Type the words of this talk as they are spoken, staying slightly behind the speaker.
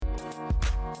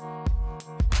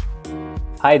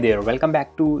Hi there, welcome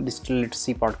back to Digital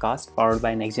Literacy Podcast powered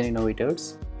by NextGen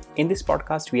Innovators. In this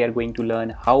podcast, we are going to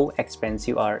learn how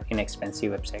expensive are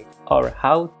inexpensive websites or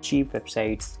how cheap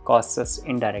websites cost us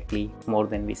indirectly more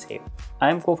than we save. I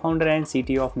am co-founder and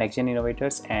CTO of NextGen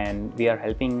Innovators, and we are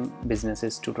helping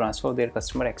businesses to transform their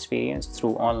customer experience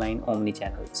through online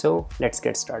omni-channel. So let's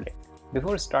get started.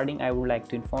 Before starting, I would like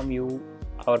to inform you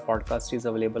our podcast is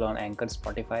available on Anchor,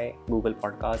 Spotify, Google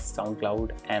Podcasts,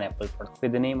 SoundCloud, and Apple Podcasts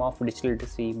with the name of Digital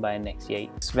Literacy by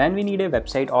NextGI. When we need a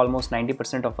website, almost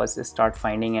 90% of us start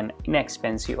finding an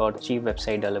inexpensive or cheap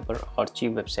website developer or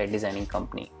cheap website designing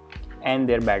company, and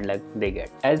their bad luck they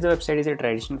get. As the website is a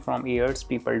tradition from years,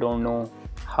 people don't know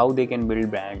how they can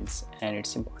build brands and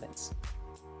its importance.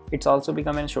 It's also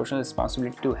become a social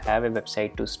responsibility to have a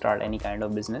website to start any kind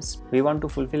of business. We want to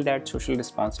fulfill that social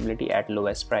responsibility at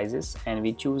lowest prices, and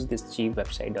we choose these cheap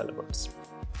website developers.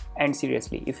 And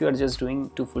seriously, if you are just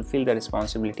doing to fulfill the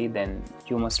responsibility, then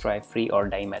you must try free or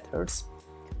die methods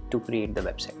to create the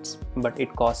websites, but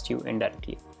it costs you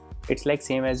indirectly. It's like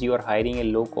same as you are hiring a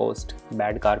low-cost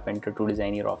bad carpenter to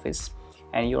design your office,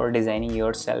 and you are designing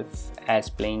yourself as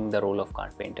playing the role of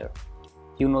carpenter.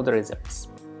 You know the results.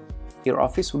 Your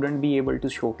office wouldn't be able to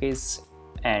showcase,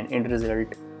 and end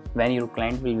result, when your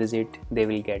client will visit, they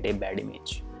will get a bad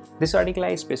image. This article I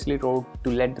especially wrote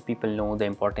to let the people know the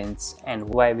importance and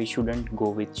why we shouldn't go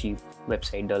with cheap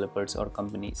website developers or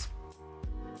companies.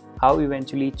 How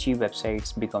eventually cheap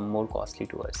websites become more costly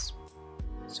to us.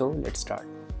 So let's start.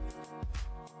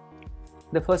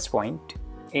 The first point,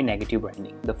 a negative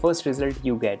branding. The first result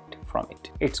you get from it.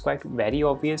 It's quite very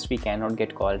obvious we cannot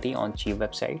get quality on cheap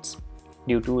websites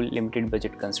due to limited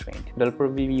budget constraint. Developer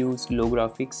will use low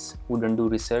graphics, wouldn't do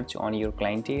research on your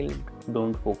clientele,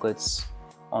 don't focus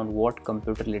on what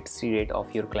computer literacy rate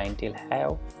of your clientele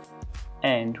have,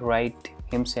 and write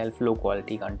himself low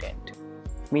quality content.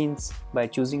 Means by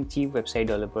choosing cheap website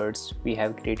developers, we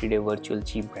have created a virtual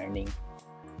cheap branding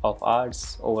of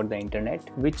ours over the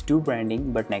internet, which do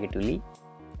branding but negatively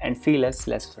and feel us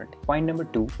less authentic. Point number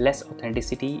 2, less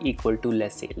authenticity equal to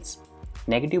less sales.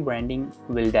 Negative branding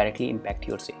will directly impact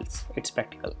your sales. It's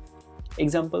practical.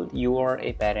 Example, you are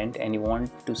a parent and you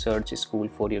want to search a school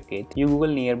for your kid. You Google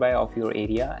nearby of your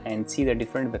area and see the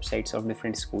different websites of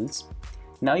different schools.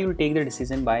 Now you'll take the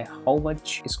decision by how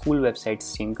much school websites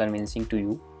seem convincing to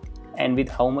you and with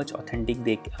how much authentic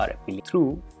they are appealing.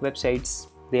 Through websites,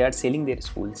 they are selling their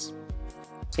schools.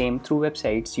 Same through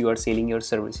websites, you are selling your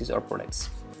services or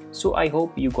products. So I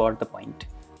hope you got the point.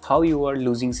 How you are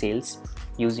losing sales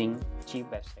using cheap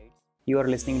websites. You are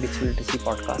listening to Digital Literacy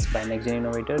Podcast by NextGen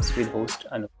Innovators with host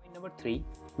Anu. Point number 3,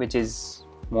 which is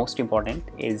most important,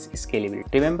 is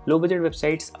scalability. Remember, low budget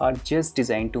websites are just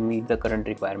designed to meet the current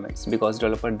requirements because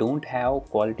developers don't have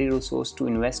quality resource to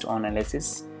invest on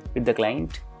analysis with the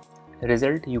client.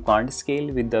 Result, you can't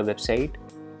scale with the website.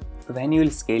 When you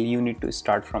will scale, you need to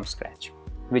start from scratch,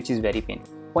 which is very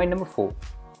painful. Point number 4,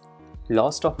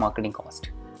 loss of marketing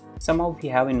cost. Somehow we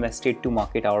have invested to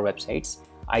market our websites,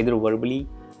 either verbally,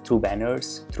 through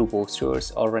banners, through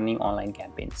posters, or running online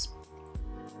campaigns.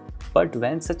 But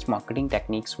when such marketing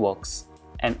techniques works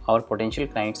and our potential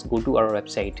clients go to our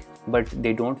website, but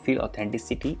they don't feel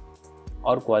authenticity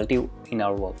or quality in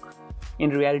our work.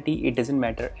 In reality, it doesn't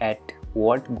matter at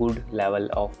what good level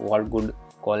of what good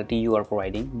quality you are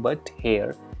providing, but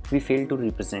here we fail to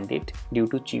represent it due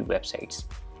to cheap websites.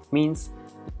 Means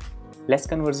less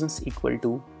conversions equal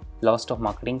to loss of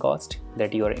marketing cost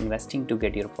that you are investing to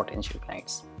get your potential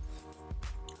clients.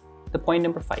 The point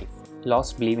number 5,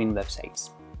 lost belief in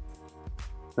websites.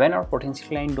 When our potential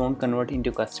clients don't convert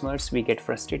into customers, we get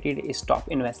frustrated, stop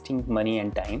investing money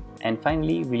and time, and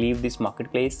finally we leave this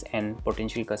marketplace and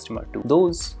potential customer to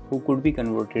those who could be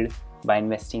converted by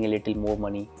investing a little more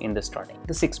money in the starting.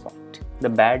 The 6th point, the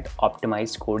bad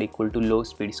optimized code equal to low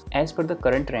speed. As per the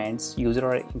current trends, users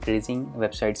are increasing,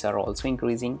 websites are also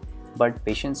increasing, but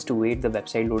patience to wait the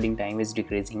website loading time is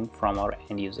decreasing from our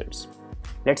end users.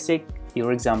 Let's take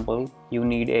your example. You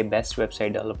need a best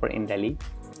website developer in Delhi.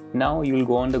 Now you will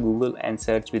go on the Google and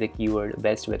search with the keyword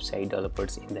best website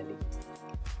developers in Delhi.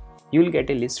 You will get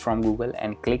a list from Google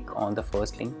and click on the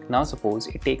first link. Now suppose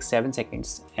it takes 7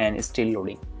 seconds and is still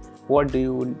loading. What do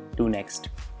you do next?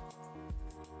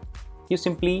 You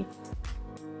simply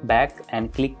back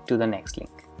and click to the next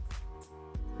link.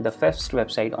 The first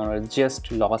website owner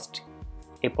just lost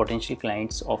a potential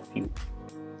clients of you.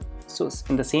 So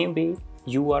in the same way,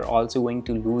 you are also going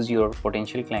to lose your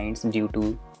potential clients due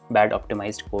to bad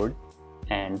optimized code,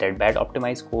 and that bad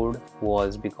optimized code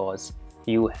was because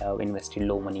you have invested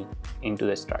low money into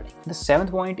the starting. The 7th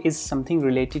point is something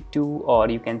related to, or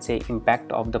you can say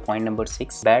impact of the point number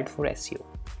 6, bad for SEO.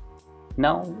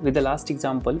 Now with the last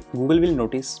example, Google will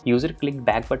notice user clicked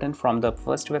back button from the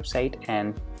first website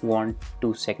and want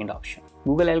to second option.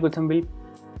 Google algorithm will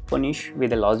punish with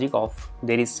the logic of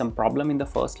there is some problem in the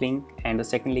first link and the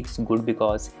second link is good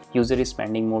because user is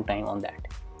spending more time on that.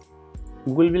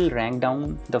 Google will rank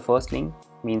down the first link,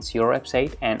 means your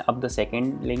website, and up the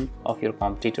second link of your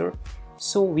competitor.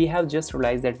 So we have just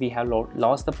realized that we have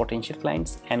lost the potential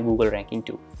clients and Google ranking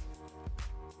too.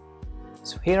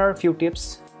 So here are a few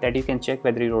tips that you can check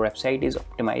whether your website is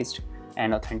optimized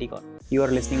and authentic or not. You are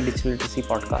listening to Digital Literacy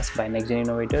Podcast by NextGen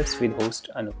Innovators with host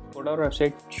Anup. Code our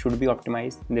website should be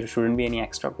optimized. There shouldn't be any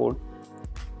extra code.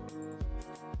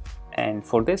 And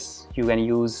for this, you can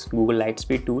use Google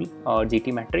Lightspeed tool or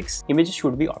GTmetrix. Images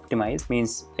should be optimized,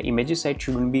 means the image size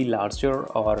shouldn't be larger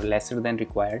or lesser than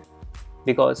required,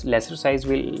 because lesser size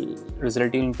will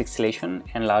result in pixelation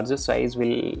and larger size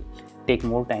will take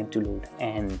more time to load.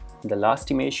 And the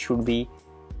last image should be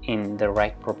in the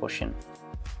right proportion.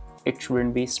 It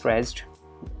shouldn't be stretched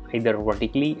either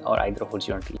vertically or either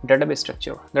horizontally. Database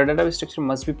structure. The database structure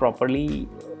must be properly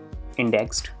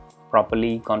indexed,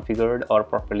 properly configured, or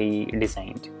properly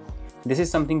designed. This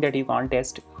is something that you can't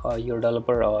test. Your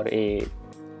developer or a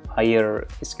higher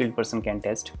skilled person can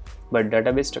test, but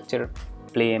database structure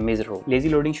play a major role. Lazy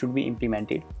loading should be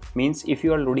implemented, means if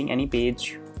you are loading any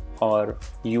page or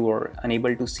you are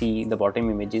unable to see the bottom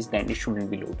images, then it shouldn't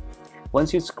be loaded.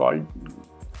 Once you scroll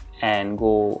and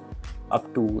go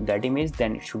up to that image,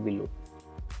 then it should be loaded.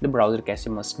 The browser cache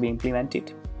must be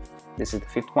implemented. This is the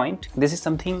fifth point. This is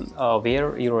something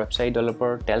where your website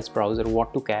developer tells browser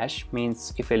what to cache,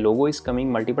 means if a logo is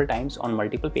coming multiple times on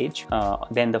multiple page,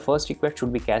 then the first request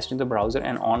should be cached in the browser,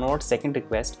 and onward second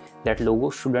request that logo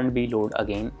shouldn't be loaded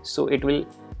again. So it will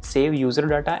save user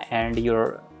data and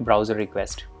your browser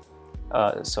request.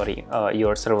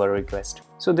 Your server request.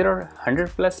 So there are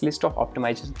 100+ list of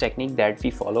optimization technique that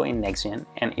we follow in NextGen,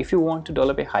 and if you want to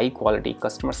develop a high quality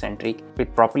customer centric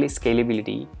with properly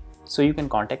scalability, so you can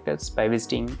contact us by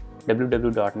visiting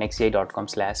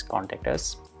www.nextgi.com/contact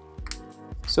us.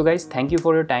 So guys, thank you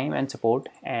for your time and support,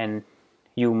 and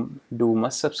you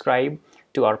must subscribe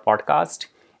to our podcast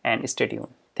and stay tuned.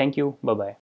 Thank you. Bye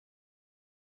bye.